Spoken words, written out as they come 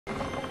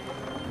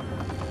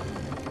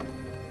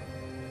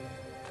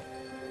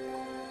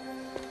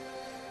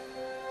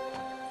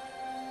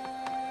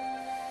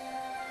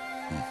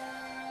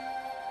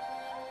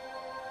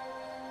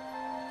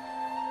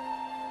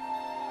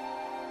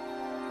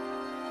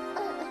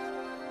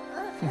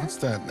What's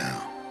that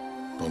now?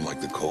 Don't like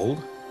the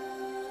cold?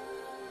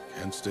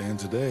 Can't stay in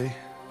today.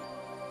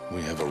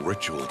 We have a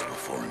ritual to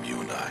perform, you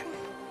and I.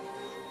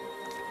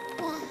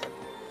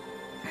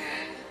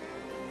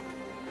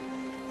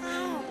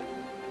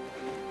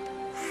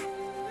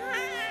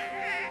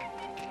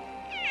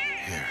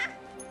 Here.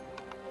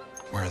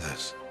 Wear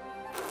this.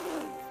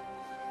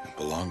 It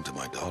belonged to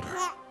my daughter.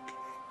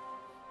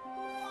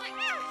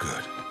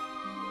 Good.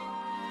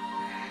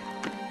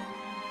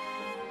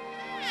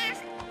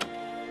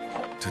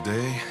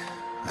 Today,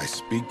 I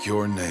speak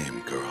your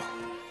name, girl.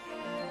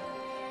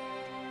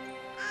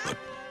 But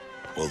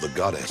will the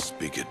goddess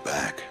speak it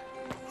back?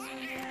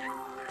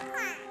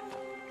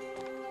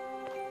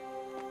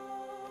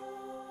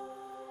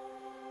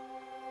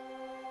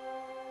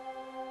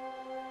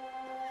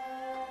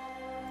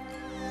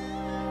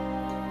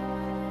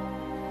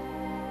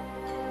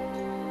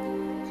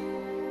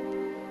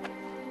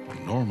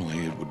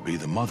 Normally, it would be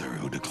the mother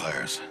who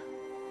declares,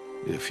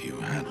 if you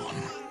had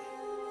one.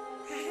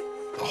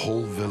 The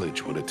whole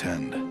village would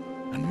attend,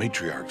 and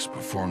matriarchs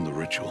perform the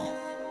ritual.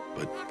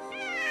 But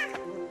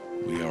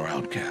we are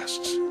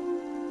outcasts.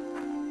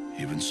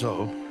 Even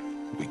so,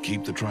 we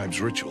keep the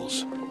tribe's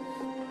rituals.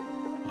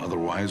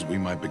 Otherwise, we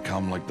might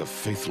become like the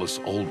faithless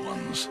old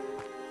ones,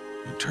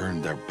 who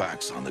turned their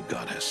backs on the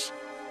goddess.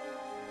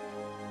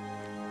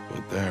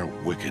 But their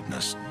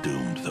wickedness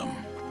doomed them.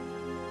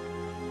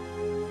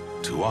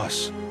 To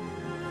us,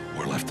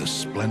 were left the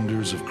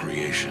splendors of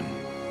creation,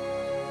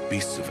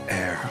 beasts of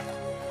air,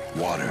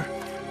 water,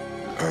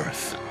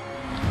 earth,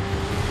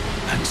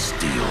 and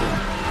steel.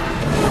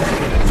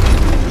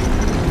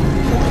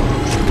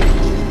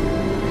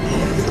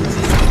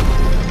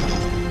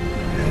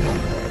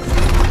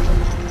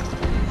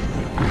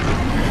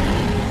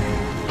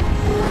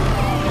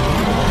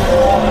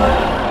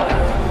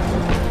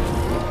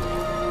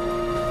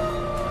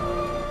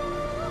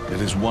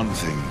 It is one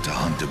thing to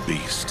hunt a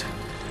beast,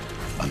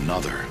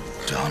 another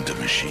to hunt a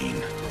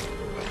machine.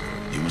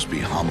 You must be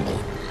humble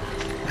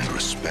and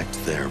respect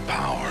their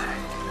power.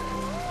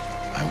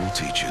 I will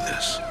teach you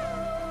this.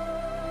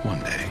 One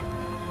day.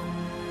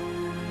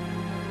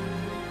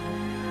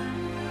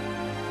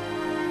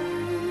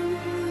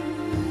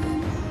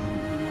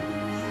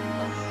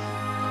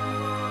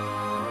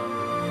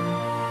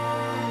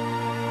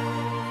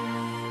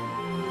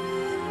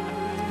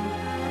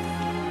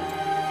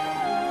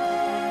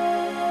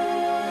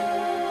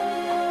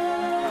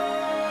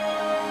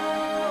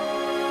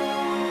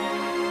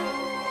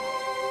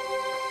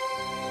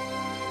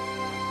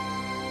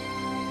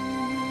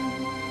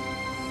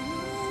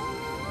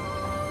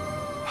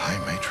 High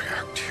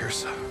Matriarch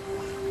Tirsa.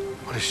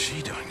 What is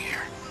she doing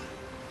here?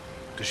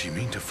 Does she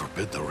mean to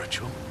forbid the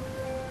ritual?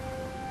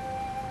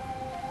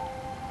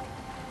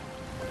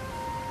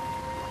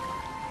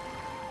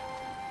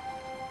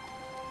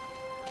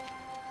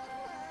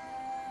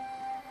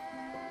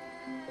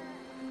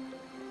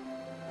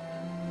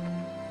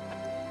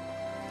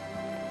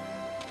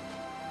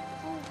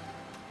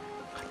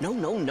 No,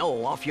 no,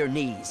 no, off your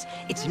knees.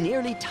 It's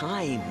nearly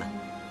time.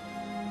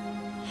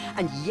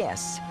 And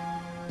yes,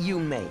 you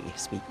may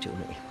speak to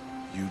me.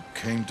 You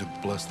came to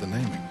bless the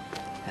naming.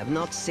 Have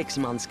not 6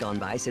 months gone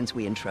by since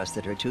we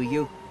entrusted her to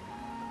you?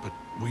 But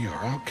we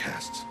are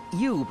outcasts.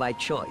 You by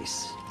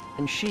choice,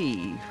 and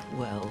she,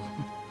 well...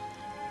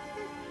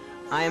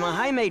 I am a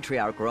High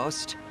Matriarch,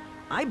 Rost.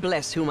 I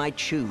bless whom I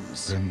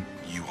choose. Then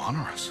you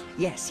honor us.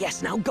 Yes,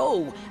 yes, now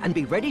go, and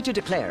be ready to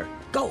declare.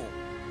 Go!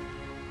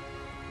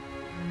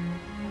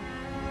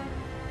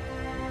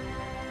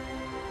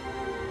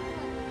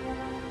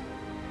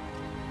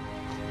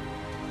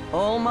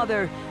 Oh,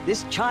 Mother,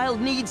 this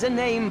child needs a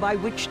name by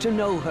which to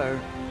know her.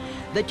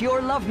 That your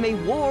love may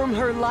warm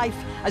her life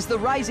as the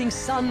rising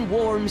sun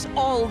warms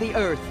all the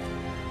earth.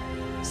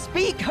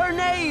 Speak her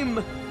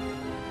name!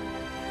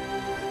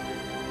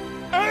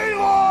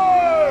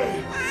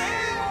 Aloy!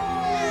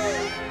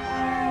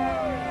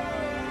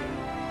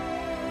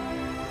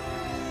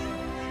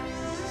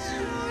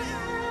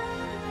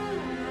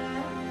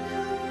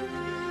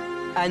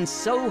 And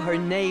so her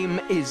name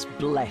is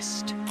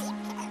blessed.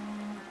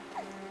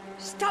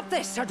 Stop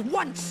this at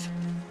once!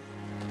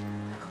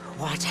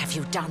 What have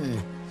you done?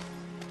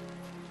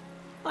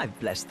 I've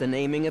blessed the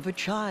naming of a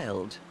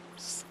child.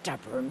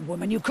 Stubborn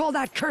woman, you call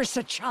that curse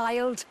a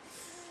child?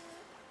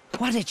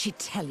 What did she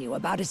tell you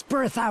about his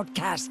birth,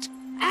 outcast?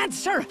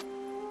 Answer!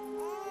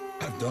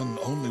 I've done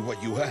only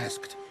what you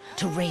asked.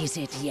 To raise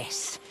it,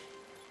 yes.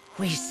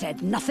 We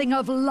said nothing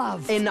of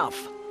love.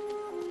 Enough.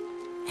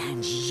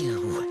 And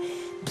you,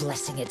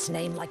 blessing its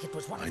name like it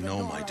was one I of the know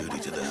Nora, my duty one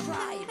of to the them.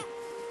 tribe.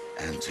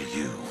 And to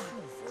you.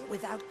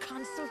 Without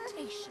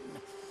consultation.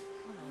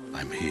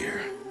 I'm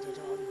here. Did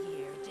all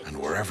year, did And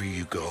wherever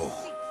you go,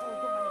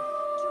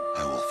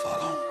 I will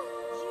follow.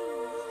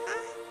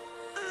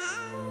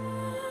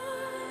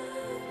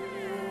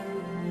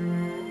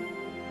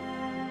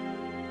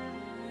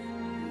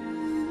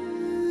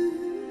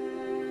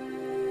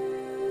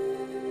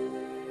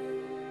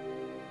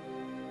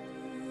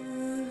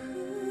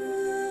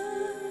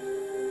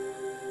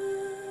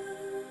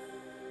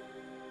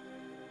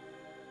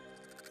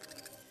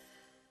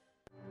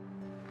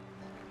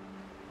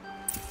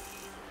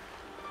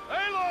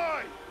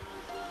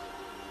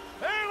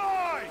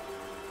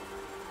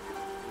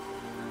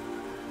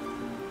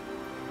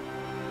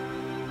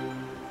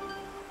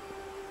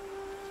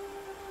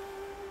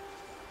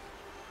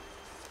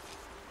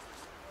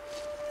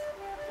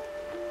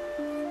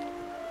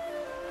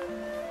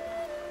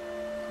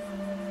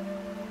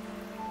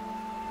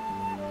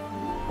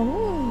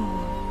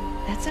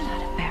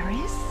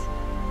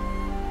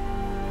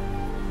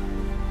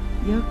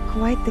 You're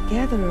quite the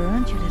gatherer,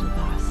 aren't you, little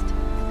Bast?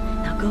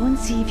 Now go and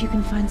see if you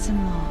can find some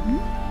more, hmm?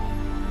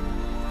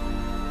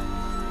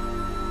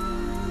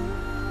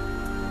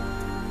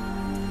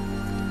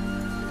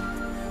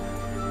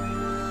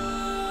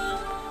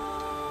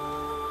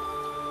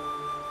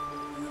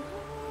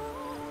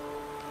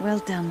 Well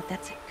done,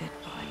 that's a good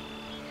boy.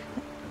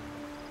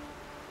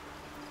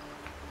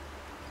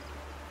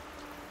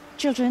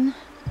 Children,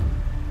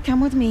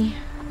 come with me.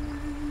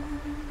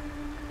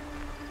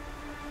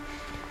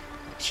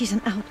 She's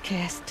an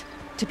outcast,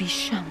 to be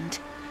shunned.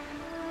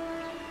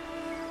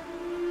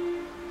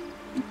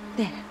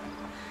 There.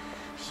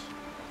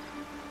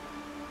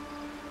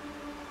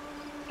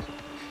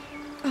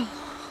 Oh,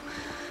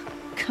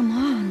 come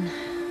on.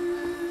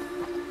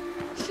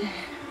 There.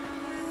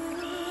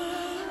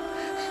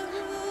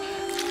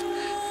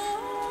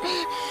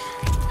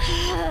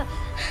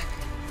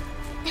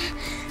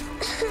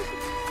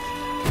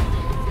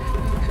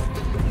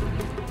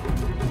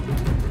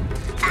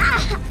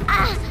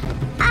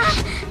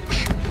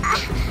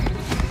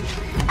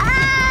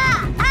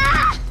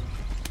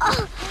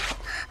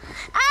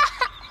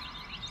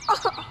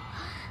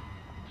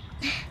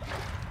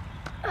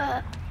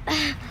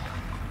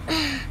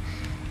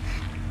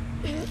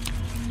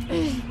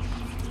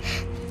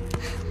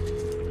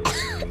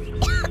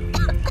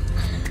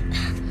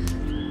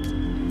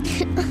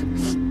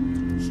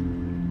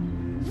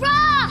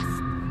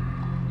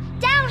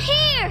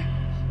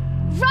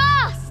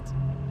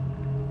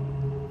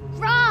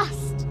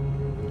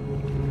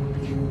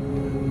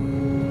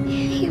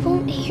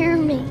 Hear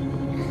me.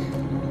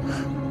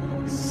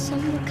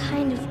 Some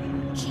kind of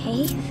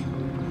cave?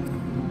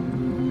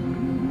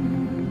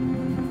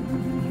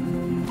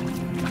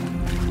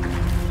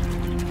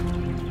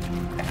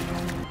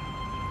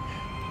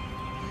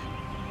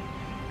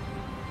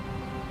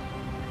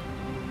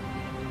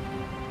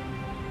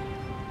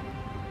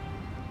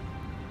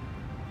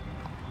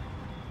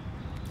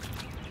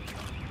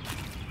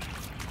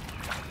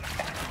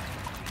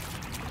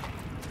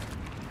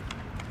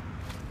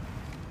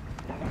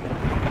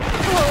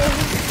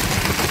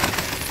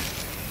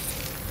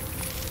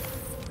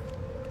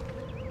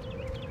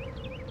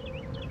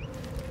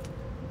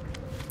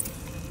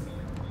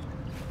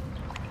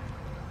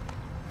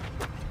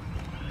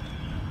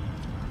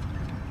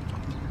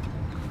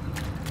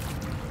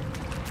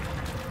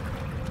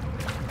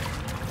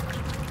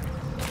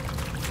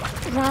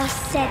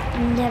 Ross said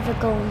never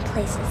go in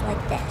places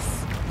like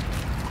this.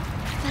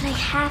 But I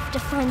have to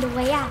find a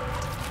way out.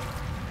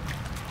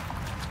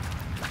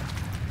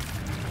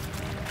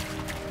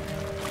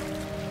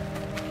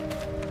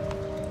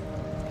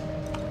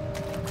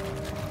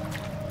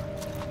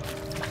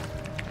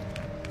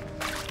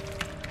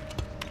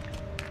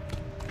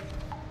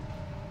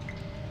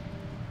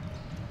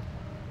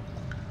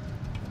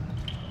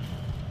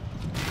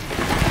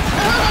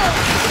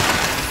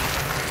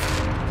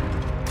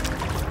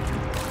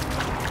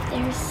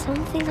 There's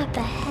something up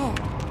ahead.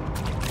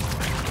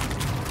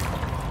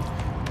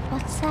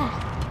 What's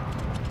that?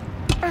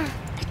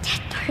 A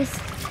dead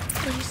person.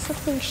 There's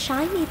something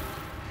shiny.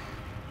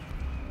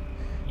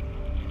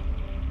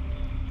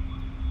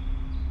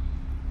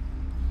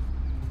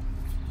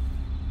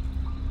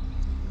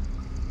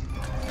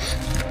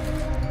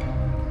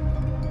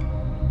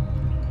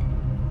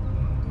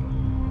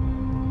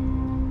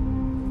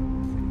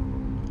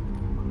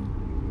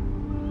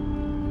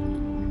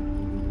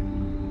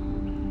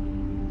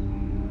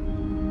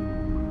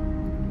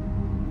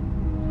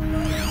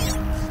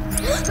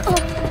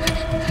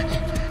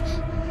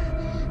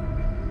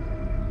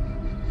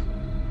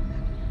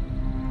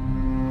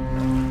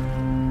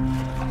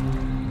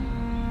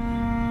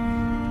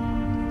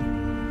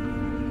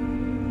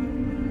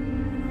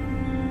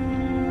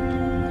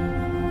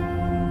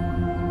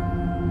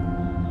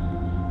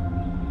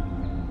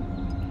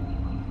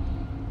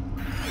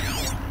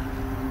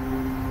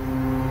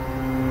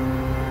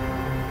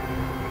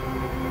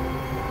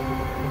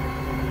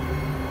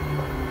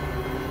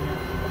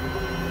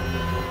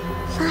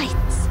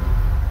 Lights.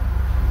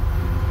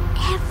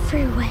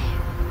 Everywhere.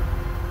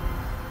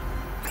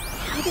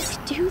 How does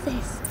he do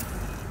this?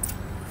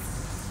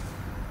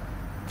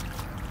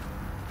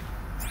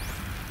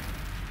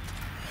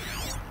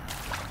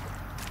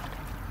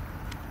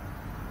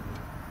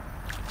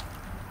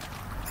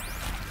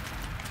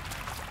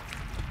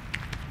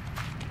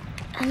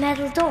 A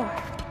metal door.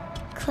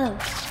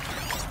 Closed.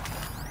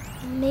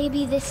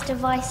 Maybe this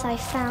device I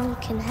found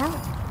can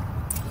help.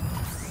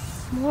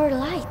 More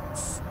lights.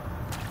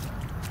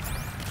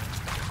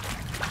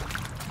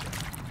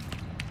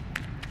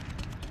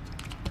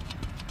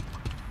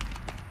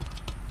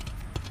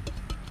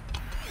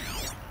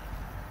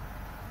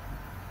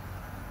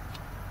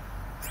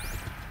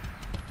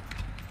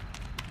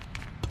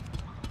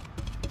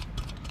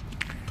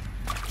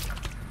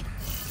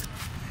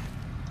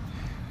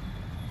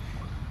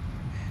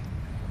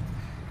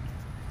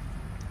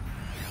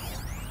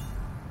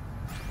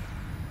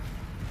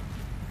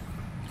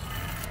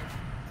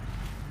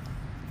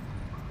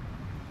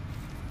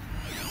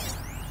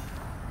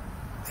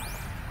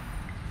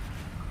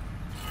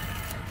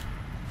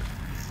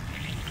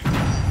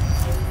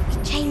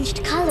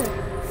 changed color.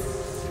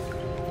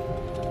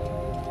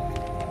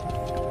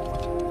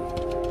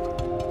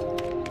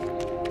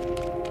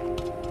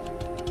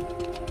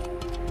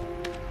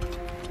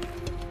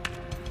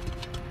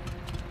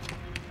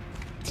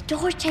 The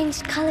door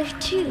changed color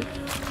too.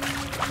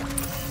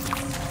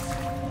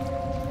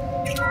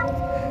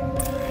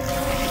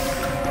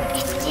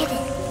 It did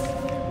it.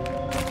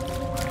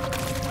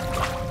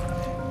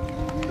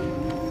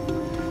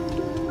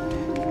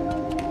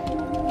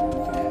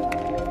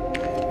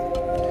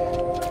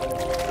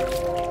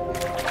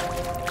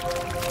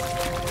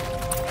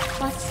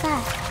 What's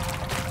that?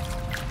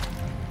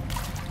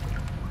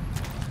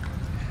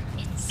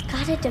 It's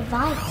got a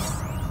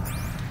device.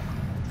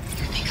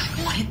 You think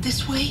I want it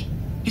this way?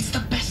 It's the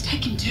best I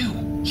can do.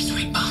 He's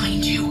right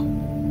behind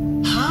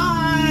you.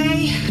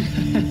 Hi!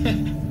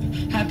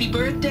 Happy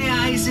birthday,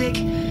 Isaac.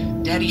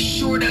 Daddy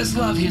sure does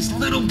love his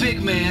little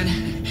big man.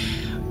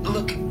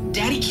 Look,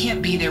 Daddy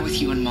can't be there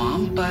with you and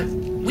Mom, but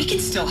we can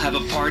still have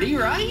a party,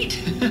 right?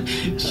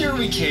 Sure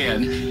we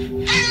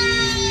can.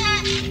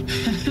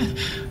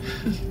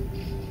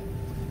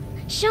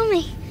 Show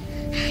me.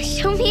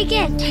 Show me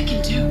again. I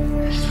can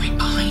do. He's right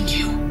behind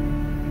you.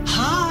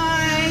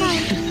 Hi!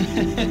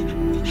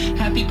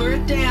 Happy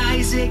birthday,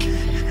 Isaac.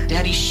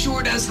 Daddy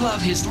sure does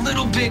love his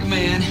little big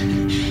man.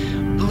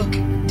 Look,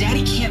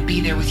 Daddy can't be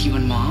there with you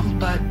and Mom,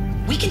 but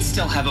we can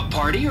still have a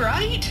party,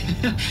 right?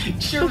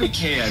 Sure we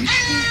can.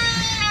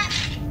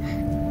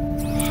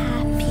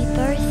 Happy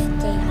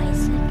birthday,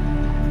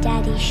 Isaac.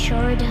 Daddy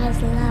sure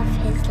does love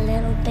his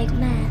little big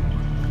man.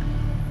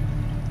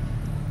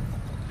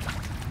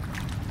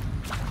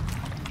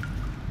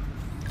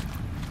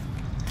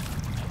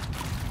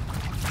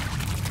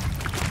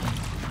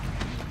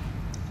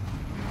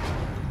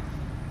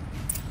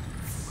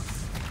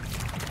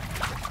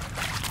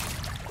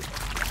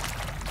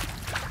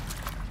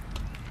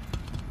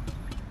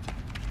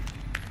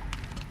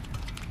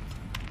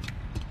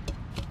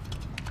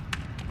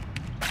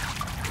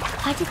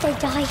 Why did they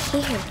die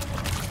here?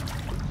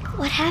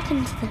 What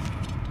happened to them?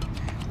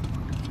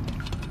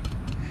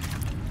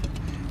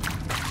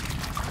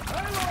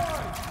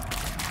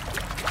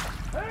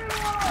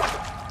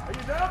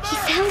 He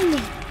found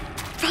me!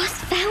 Ross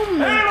found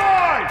me!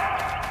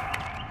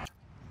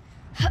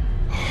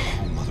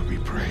 Oh, Mother be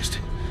praised.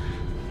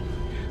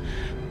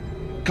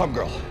 Come,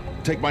 girl.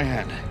 Take my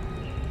hand.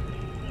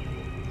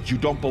 You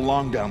don't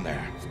belong down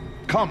there.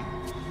 Come!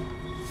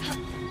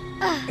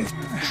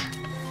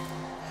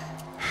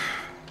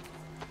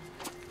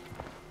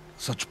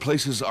 Such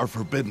places are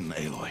forbidden,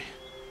 Aloy.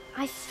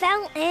 I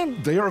fell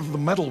in. They are of the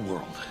metal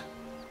world.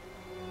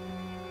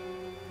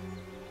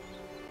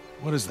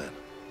 What is that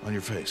on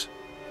your face?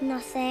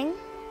 Nothing.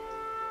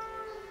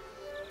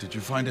 Did you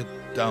find it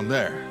down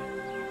there?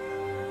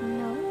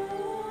 No.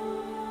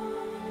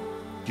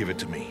 Give it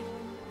to me.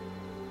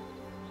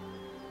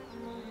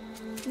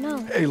 No.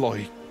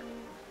 Aloy,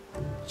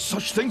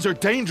 such things are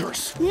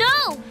dangerous.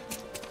 No!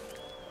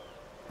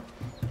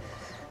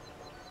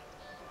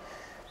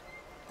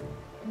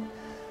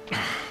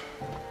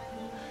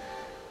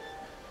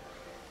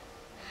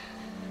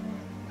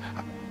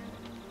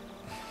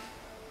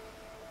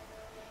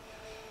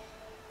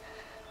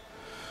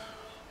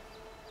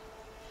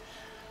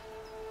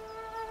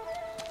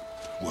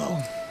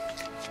 Well,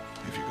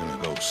 if you're gonna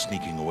go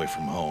sneaking away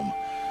from home,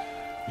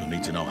 you'll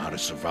need to know how to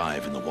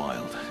survive in the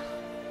wild.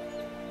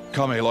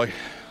 Come, Aloy.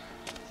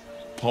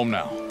 Home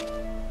now.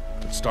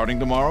 But starting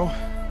tomorrow,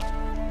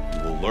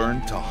 you will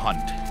learn to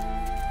hunt.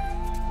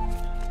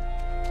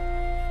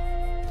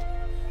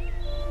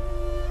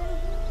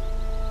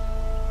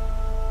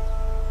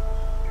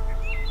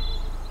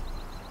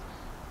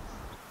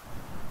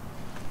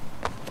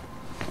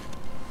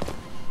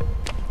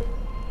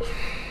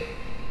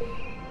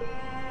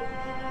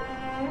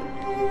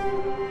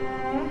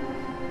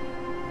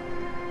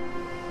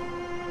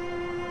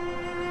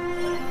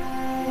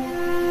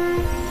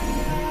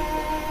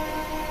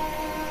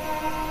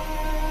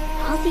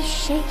 All these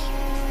shapes.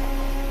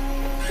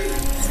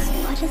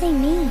 What do they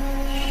mean?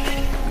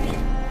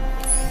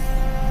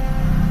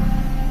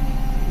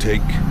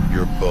 Take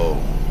your bow.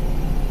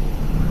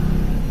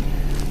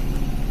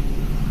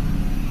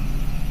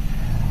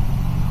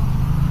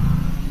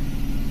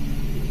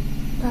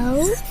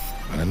 Bow?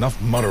 And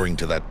enough muttering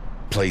to that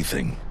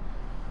plaything.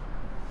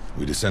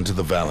 We descend to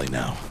the valley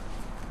now.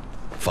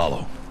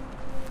 Follow.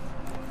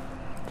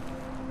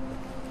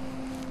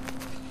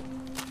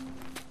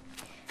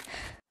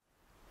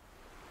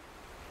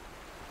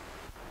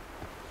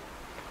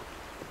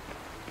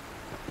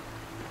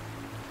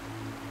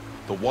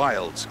 The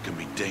wilds can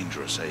be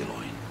dangerous,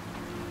 Aloy.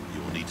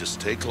 You will need to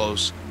stay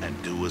close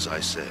and do as I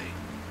say.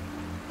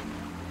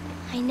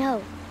 I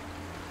know.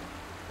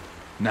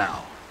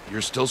 Now,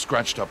 you're still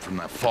scratched up from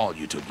that fall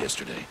you took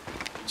yesterday.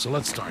 So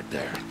let's start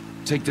there.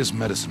 Take this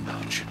medicine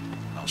pouch.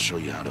 I'll show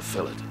you how to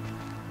fill it.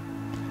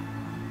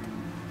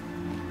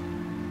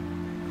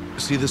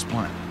 See this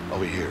plant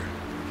over here?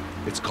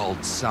 It's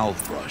called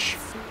salvebrush.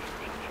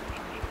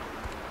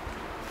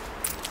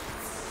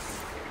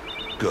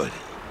 Good.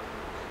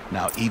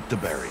 Now eat the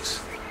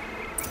berries.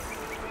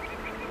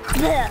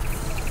 Blech.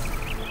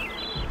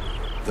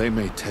 They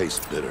may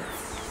taste bitter,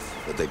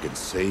 but they can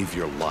save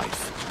your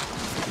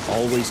life.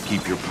 Always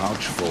keep your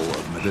pouch full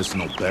of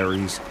medicinal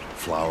berries,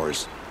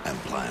 flowers, and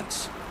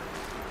plants.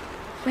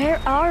 Where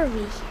are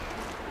we?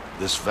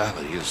 This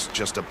valley is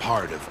just a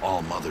part of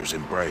All Mother's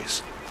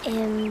embrace.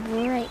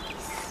 Embrace.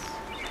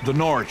 The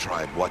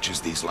Ultrawide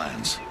watches these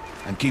lands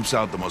and keeps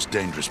out the most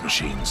dangerous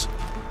machines.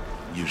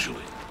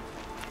 Usually.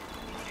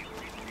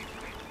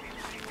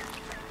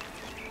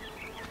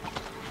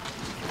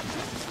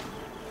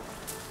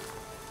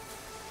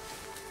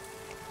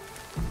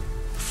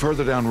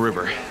 Further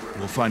downriver,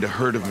 we'll find a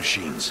herd of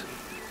machines,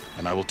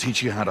 and I will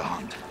teach you how to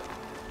hunt.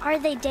 Are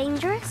they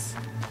dangerous?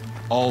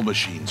 All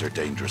machines are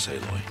dangerous,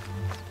 Aloy.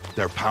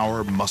 Their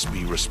power must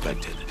be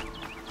respected.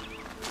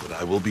 But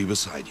I will be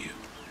beside you.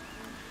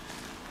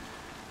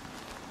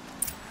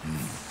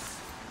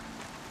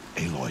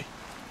 Aloy,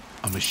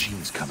 a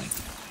machine's coming.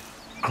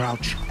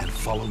 Crouch and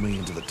follow me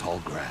into the tall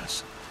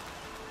grass.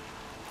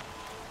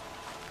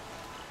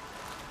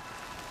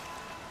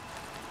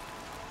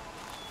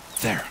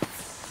 There.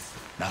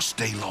 Now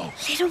stay low.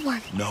 Little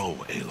one. No,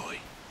 Aloy.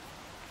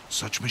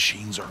 Such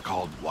machines are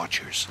called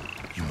Watchers.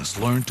 You must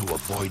learn to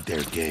avoid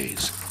their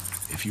gaze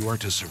if you are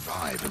to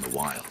survive in the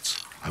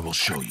wilds. I will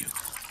show you.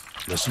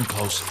 Listen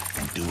close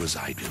and do as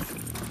I do.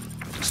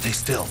 Stay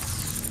still.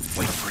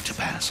 Wait for it to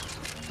pass.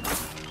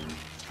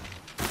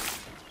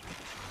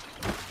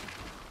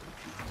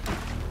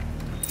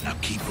 Now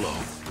keep low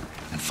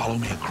and follow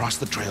me across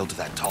the trail to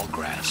that tall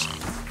grass.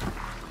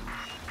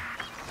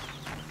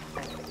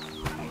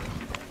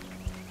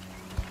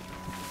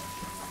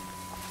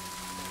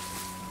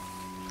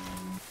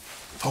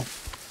 Oh,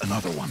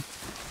 another one.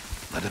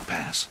 Let it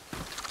pass.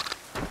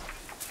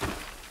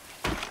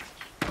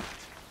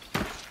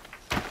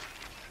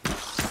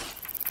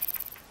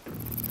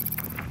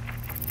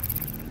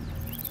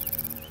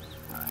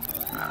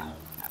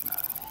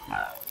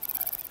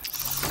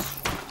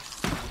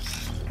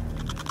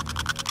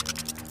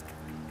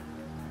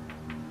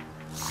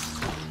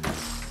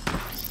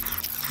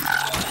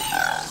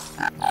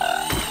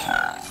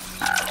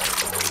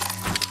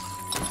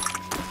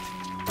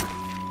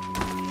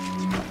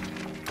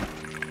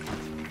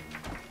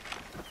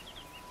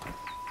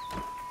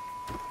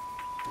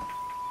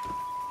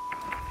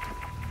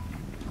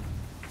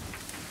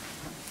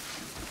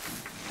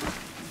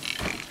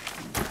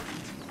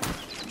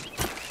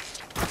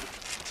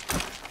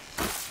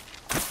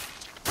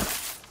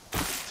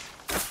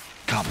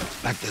 Come,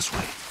 back this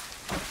way.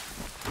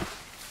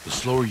 The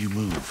slower you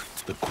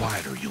move, the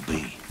quieter you'll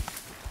be.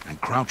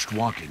 And crouched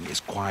walking is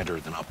quieter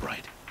than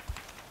upright.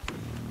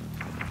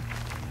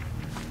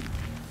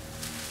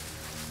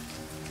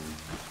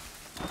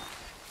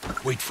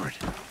 Wait for it.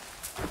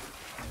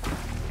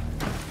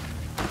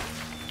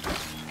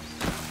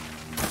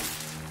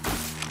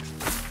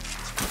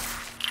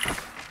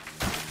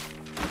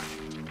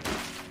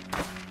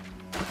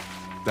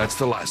 That's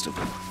the last of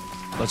them.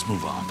 Let's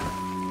move on.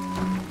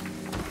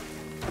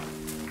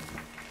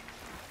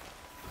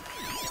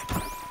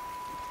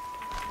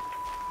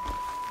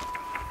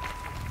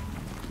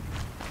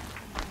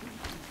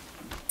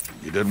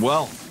 You did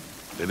well.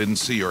 They didn't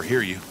see or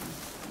hear you.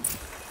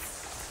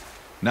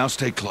 Now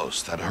stay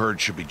close. That herd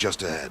should be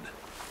just ahead.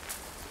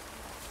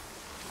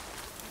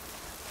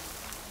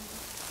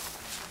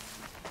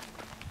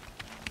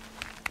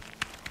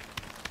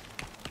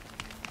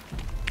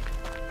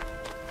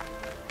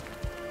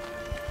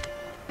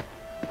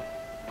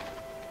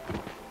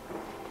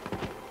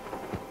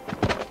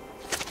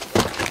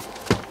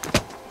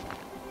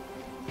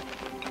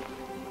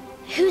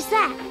 Who's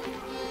that?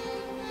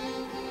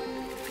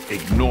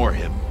 Ignore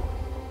him.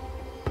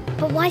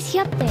 But why's he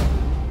up there?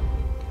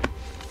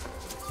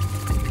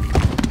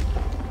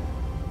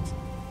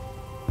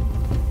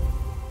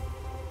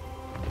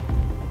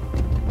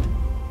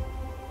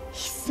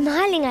 He's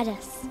smiling at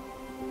us.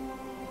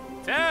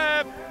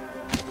 Teb!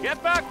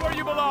 Get back where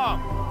you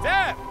belong!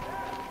 Teb!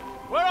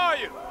 Where are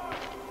you?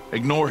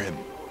 Ignore him.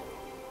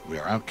 We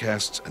are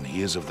outcasts and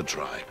he is of the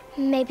tribe.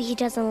 Maybe he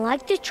doesn't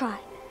like the tribe.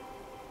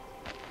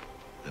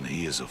 And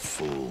he is a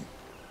fool.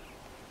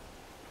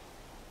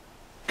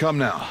 Come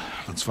now,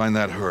 let's find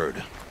that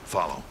herd.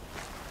 Follow.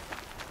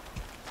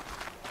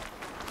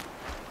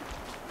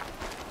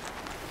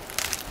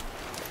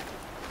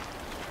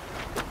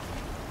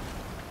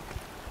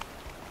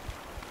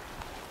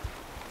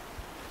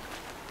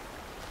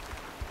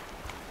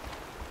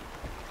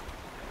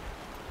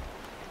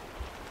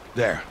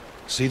 There,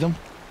 see them?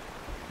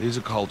 These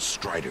are called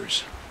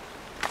striders.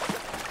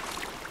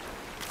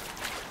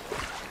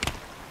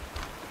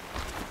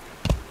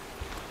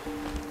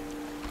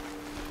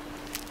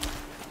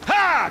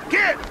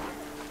 Get!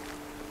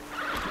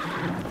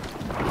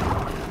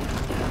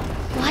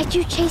 Why'd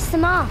you chase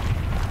them off?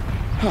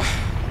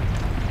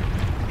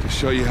 To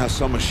show you how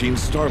some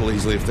machines startle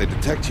easily if they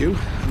detect you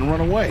and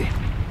run away.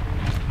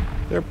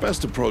 They're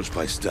best approached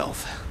by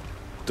stealth.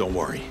 Don't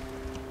worry.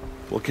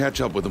 We'll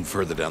catch up with them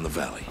further down the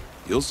valley.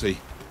 You'll see.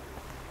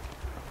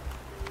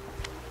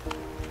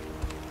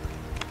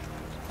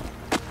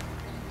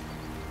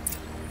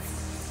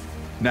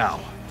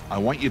 Now, I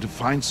want you to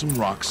find some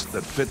rocks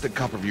that fit the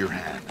cup of your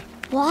hand.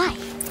 Why?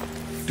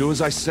 Do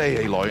as I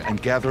say, Aloy,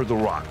 and gather the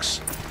rocks.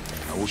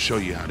 I will show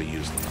you how to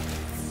use them.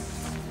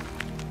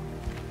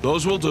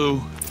 Those will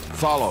do.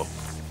 Follow.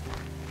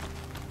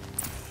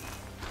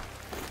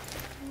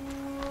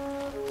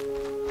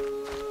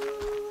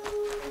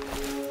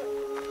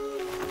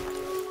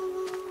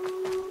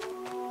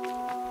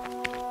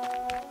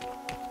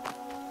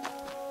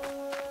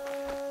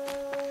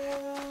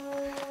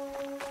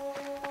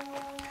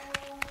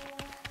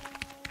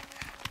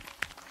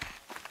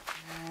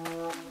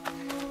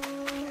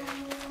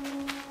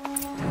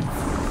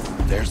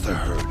 There's the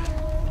herd.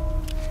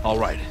 All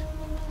right,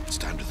 it's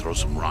time to throw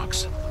some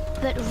rocks.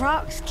 But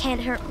rocks can't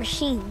hurt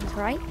machines,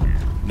 right?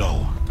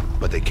 No,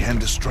 but they can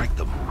distract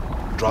them,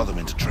 draw them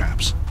into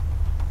traps.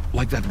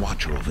 Like that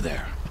watcher over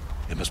there.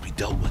 It must be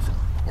dealt with,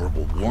 or it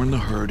will warn the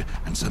herd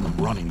and send them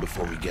running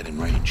before we get in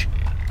range.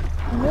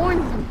 Warn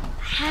them?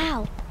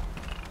 How?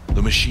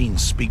 The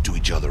machines speak to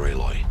each other,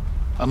 Aloy,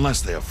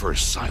 unless they are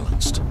first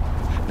silenced.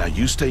 Now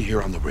you stay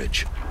here on the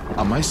ridge.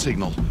 On my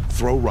signal,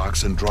 throw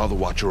rocks and draw the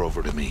watcher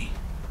over to me.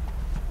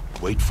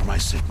 Wait for my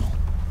signal.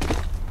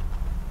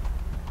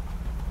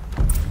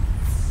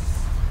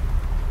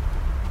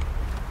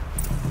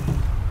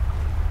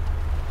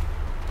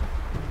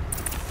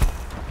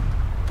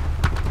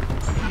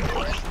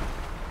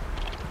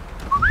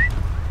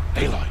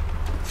 Aloy,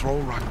 throw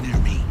a rock near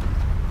me.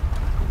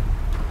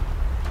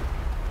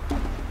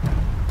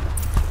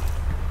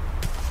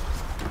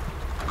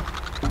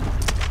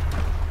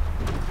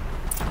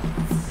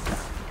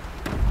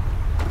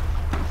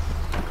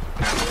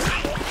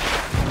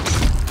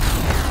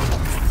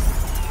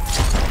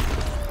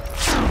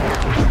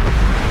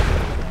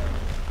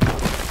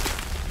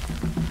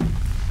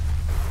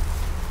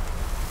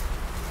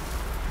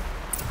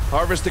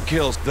 Harvested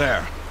kills.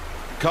 There.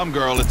 Come,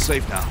 girl, it's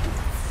safe now.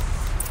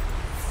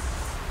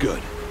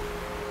 Good.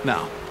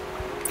 Now,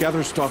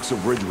 gather stalks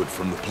of ridgewood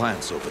from the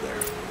plants over there.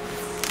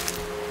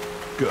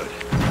 Good.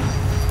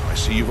 I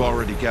see you've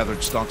already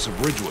gathered stalks of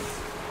ridgewood.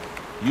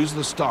 Use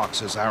the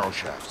stalks as arrow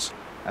shafts,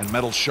 and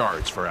metal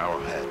shards for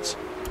arrowheads.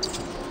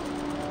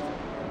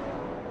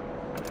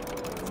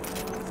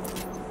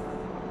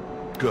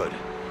 Good.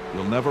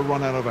 You'll never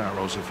run out of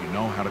arrows if you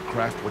know how to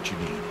craft what you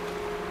need.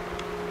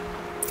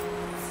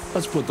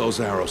 Let's put those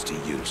arrows to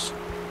use.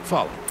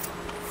 Follow.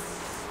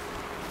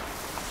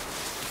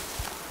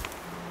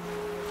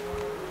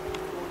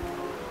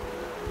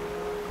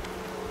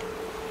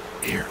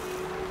 Here,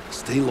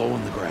 stay low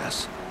in the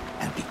grass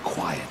and be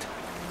quiet.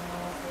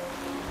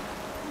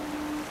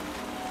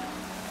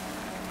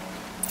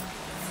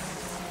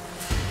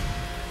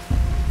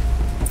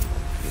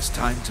 It's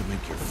time to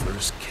make your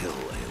first kill,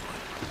 Aloy.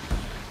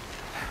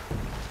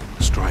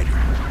 Strider,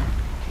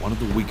 one of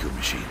the weaker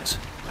machines.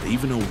 But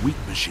even a weak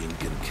machine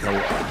can kill a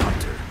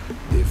hunter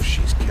if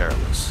she's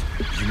careless.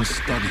 You must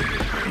study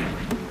her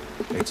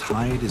prey. Its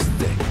hide is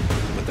thick,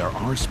 but there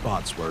are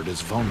spots where it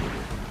is vulnerable,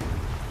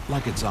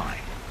 like its eye.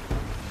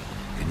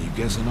 Can you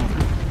guess another?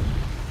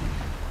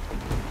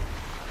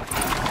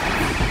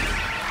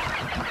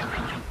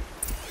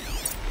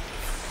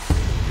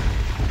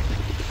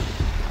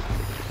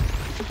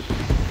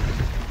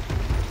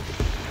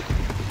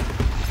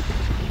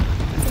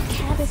 The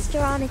canister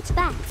on its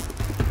back.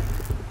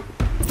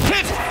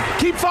 Hit!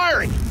 Keep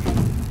firing!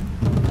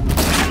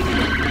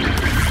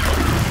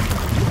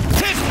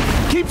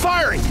 Hit! Keep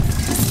firing!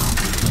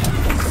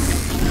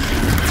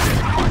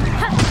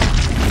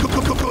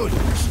 Good.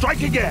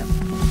 Strike again!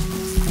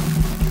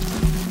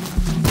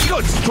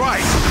 Good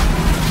strike!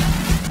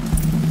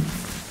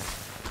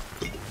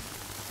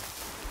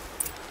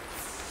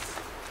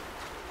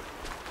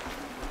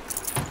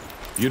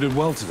 You did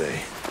well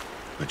today,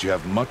 but you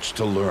have much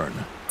to learn.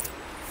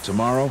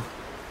 Tomorrow,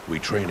 we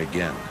train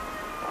again.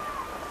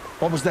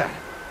 What was that?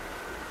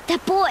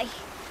 That boy!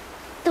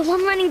 The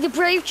one running the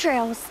brave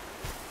trails.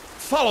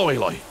 Follow,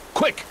 Aloy!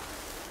 Quick!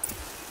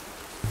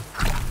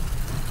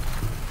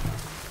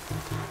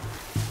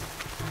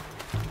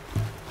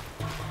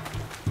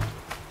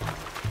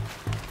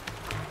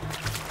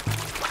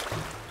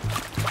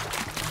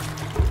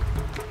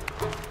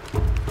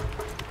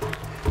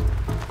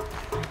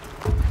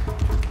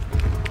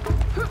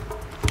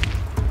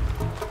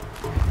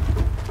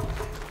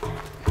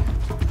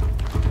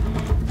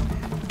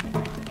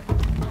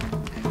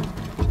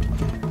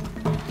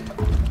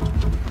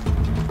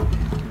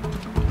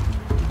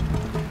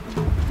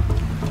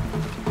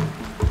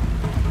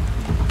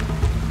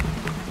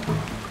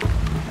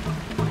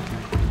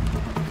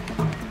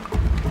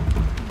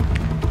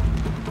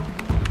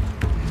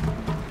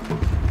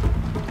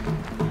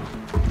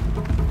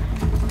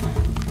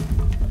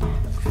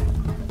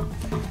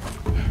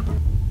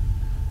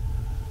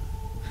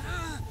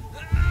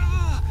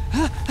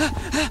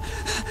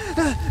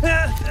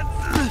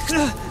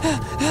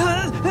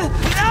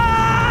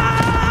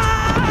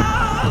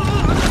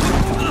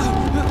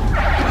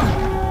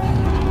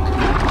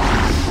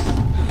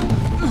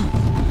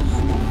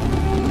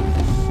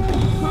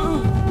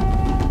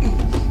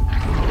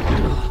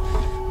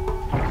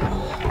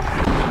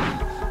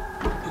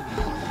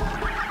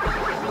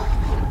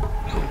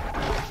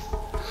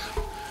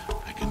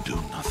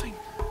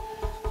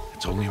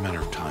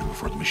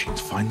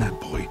 machines find that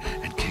boy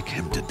and kick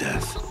him to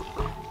death.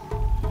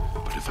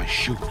 But if I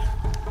shoot,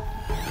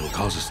 it'll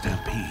cause a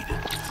stampede,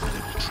 and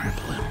it will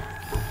trample him.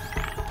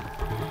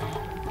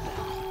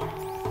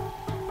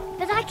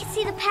 But I can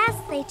see the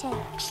paths they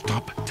take.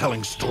 Stop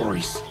telling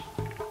stories.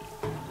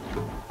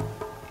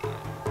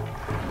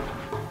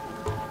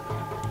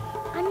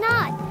 I'm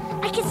not.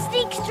 I can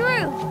sneak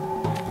through.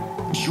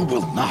 You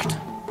will not.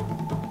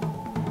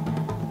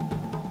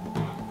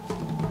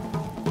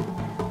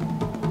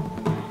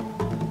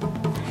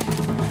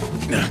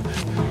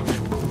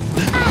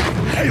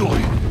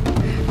 Aloy!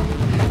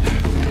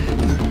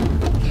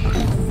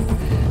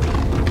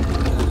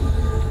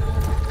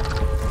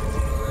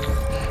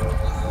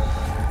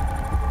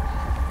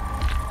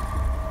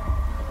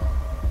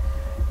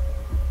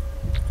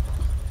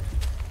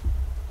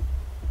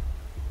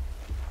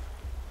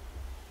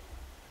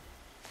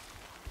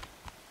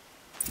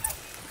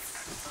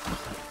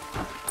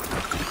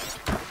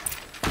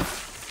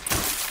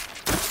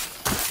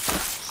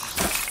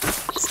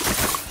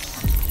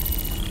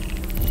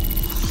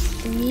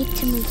 I need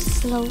to move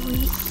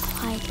slowly,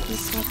 quietly,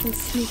 so I can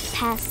sneak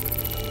past.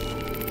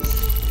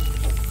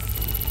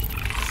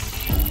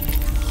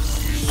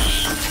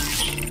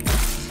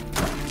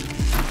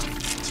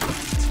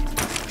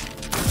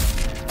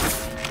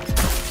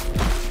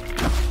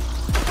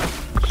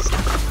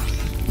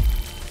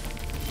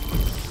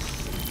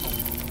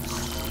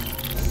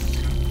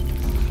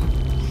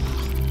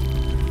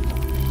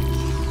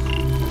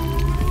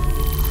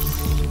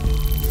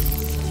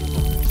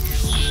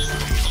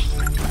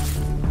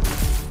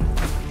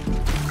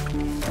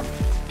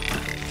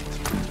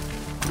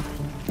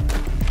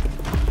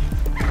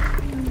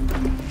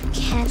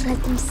 Can't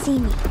let them see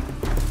me.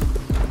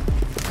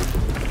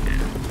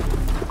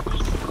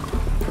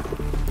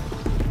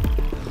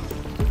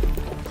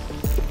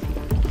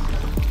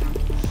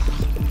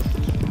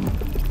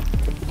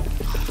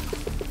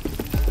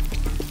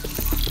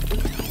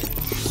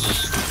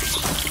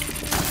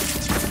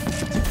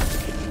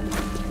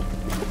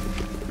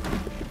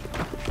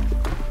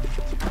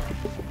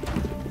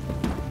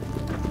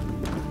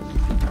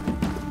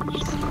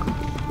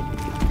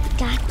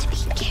 Got to be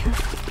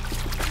careful.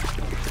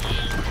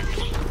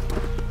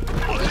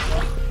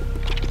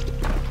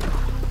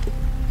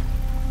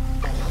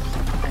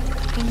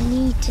 I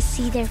need to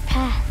see their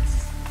paths.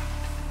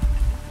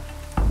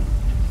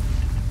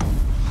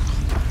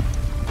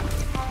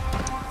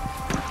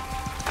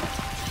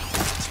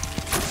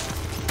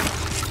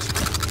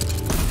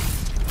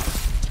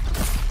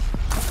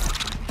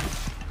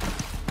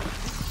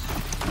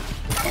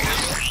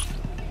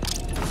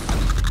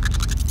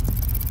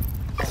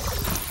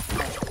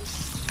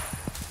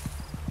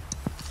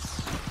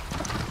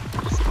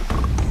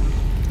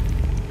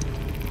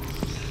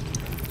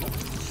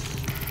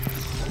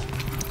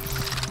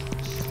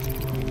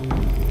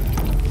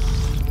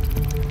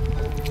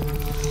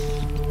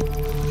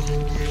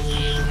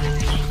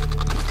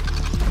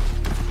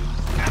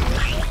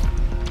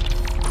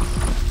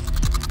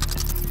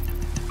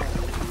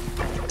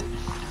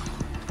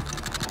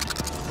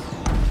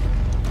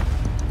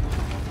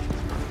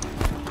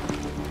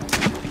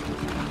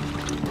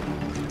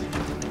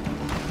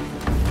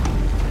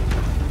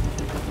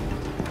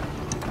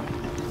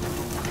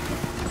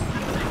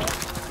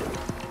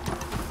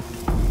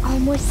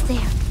 Almost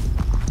there.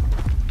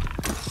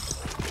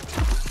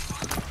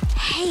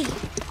 Hey!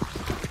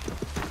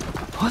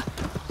 What?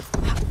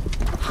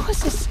 How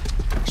is this?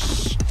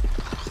 Shh.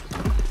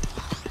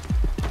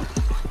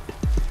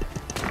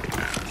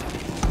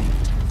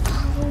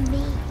 Follow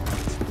me.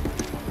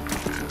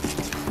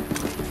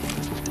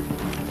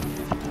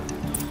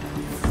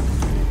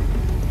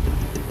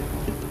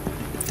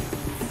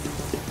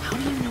 How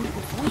do you know to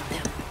avoid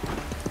them?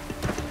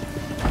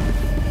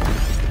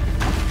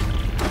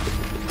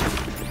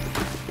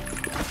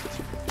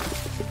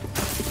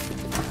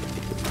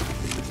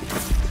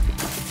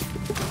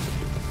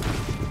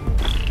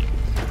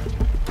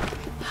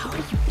 How are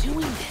you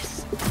doing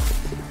this?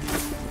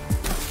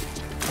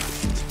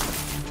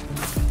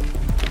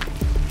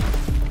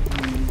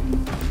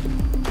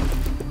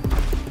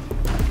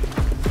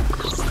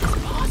 How is this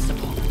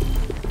possible?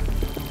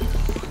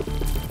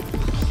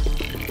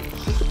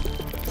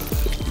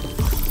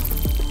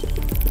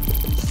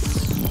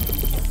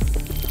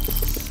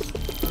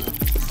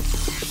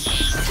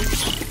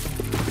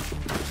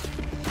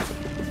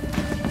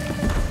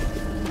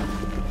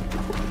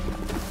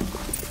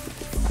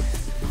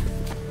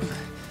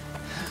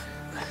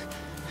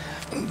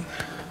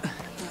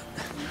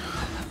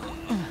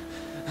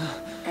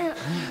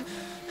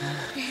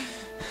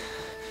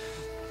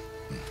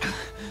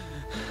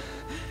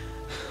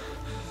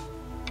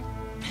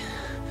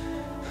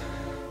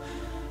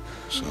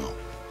 So,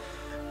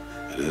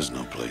 it is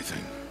no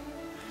plaything.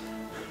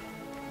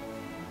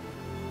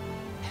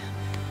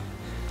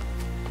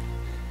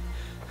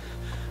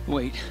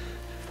 Wait.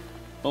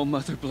 Oh,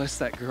 Mother, bless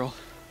that girl.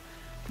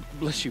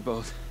 Bless you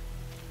both.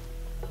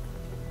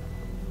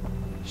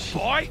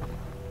 Boy!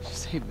 She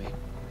saved me.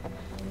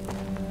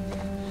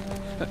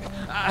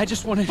 I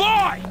just wanted...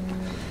 Boy!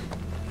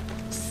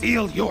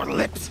 Seal your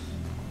lips!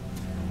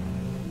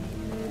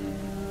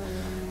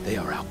 They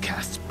are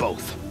outcasts,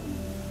 both.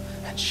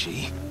 And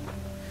she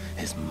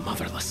is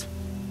motherless.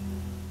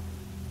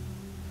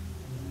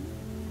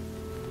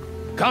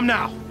 Come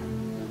now!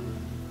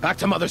 Back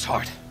to Mother's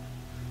heart.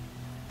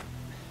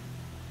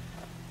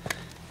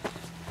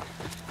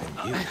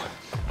 And you...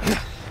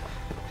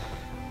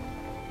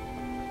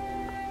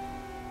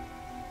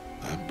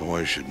 That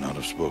boy should not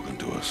have spoken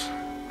to us.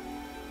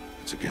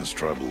 It's against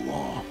tribal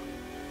law.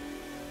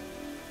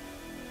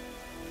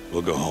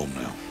 We'll go home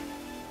now.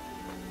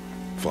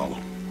 Follow.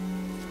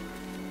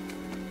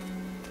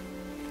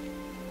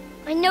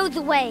 I know the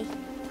way.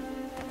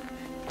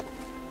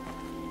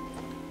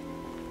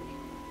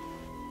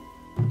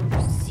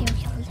 Seal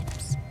your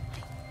lips.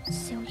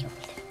 Seal your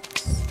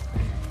lips.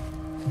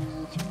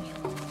 Seal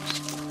your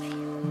lips.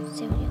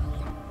 Seal your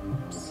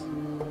lips.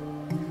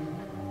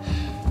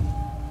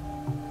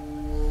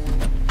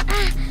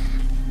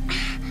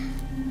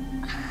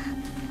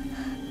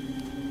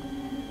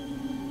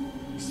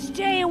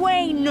 Stay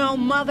away, no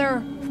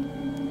mother!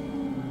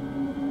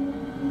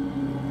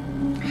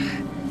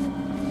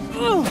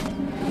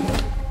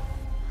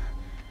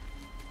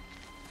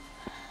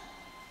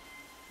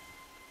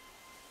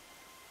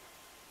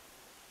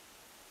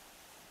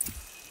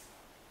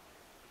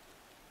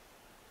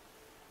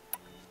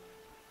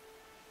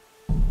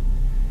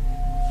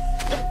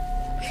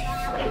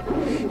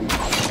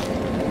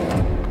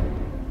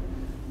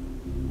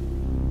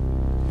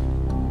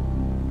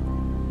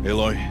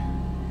 Aloy,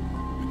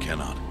 we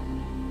cannot.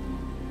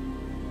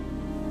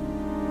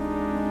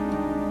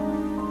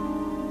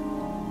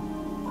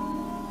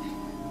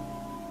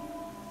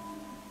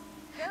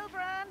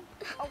 Children,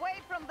 away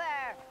from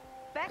there.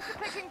 Back to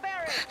picking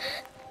berries.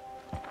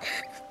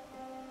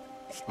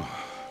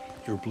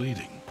 You're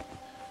bleeding.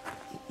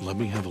 Let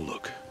me have a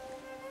look.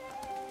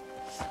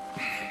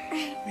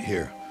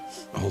 Here,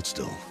 hold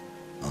still.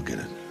 I'll get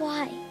it.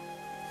 Why?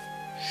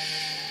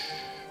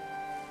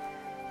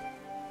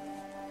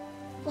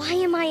 Why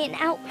am I an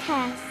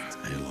outcast?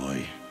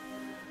 Aloy,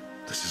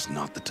 this is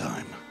not the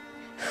time.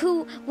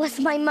 Who was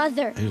my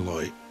mother?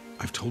 Aloy,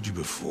 I've told you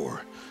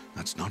before,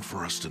 that's not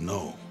for us to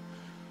know.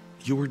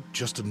 You were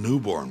just a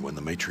newborn when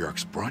the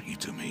matriarchs brought you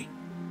to me.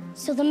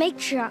 So the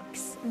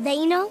matriarchs,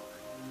 they know?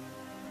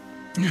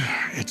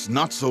 It's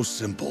not so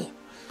simple.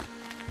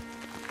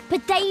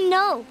 But they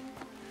know.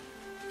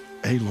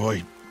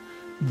 Aloy,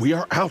 we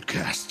are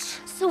outcasts.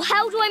 So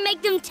how do I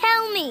make them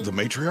tell me? The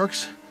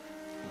matriarchs?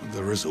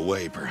 There is a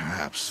way,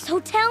 perhaps. So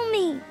tell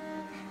me.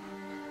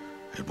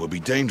 It would be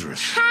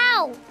dangerous.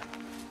 How?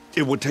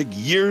 It would take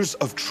years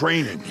of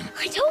training.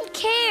 I don't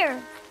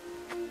care.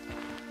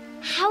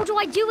 How do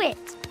I do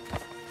it?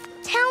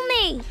 Tell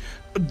me.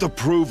 The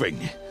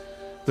proving.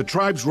 The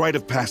tribe's rite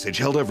of passage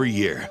held every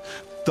year.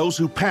 Those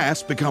who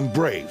pass become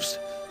braves.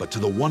 But to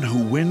the one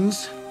who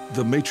wins,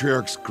 the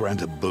matriarchs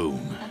grant a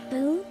boon. A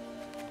boon?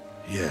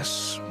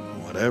 Yes,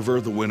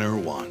 whatever the winner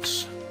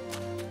wants.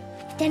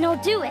 Then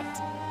I'll do it.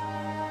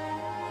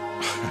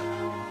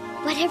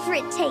 Whatever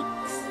it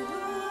takes.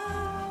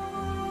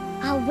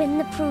 I'll win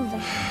the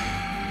proving.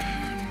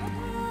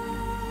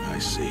 I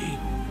see.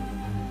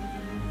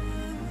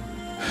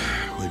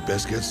 We'd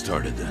best get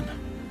started then.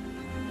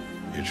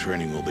 Your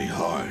training will be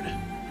hard,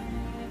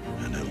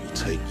 and it'll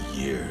take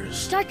years.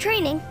 Start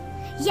training?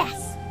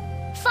 Yes.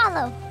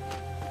 Follow.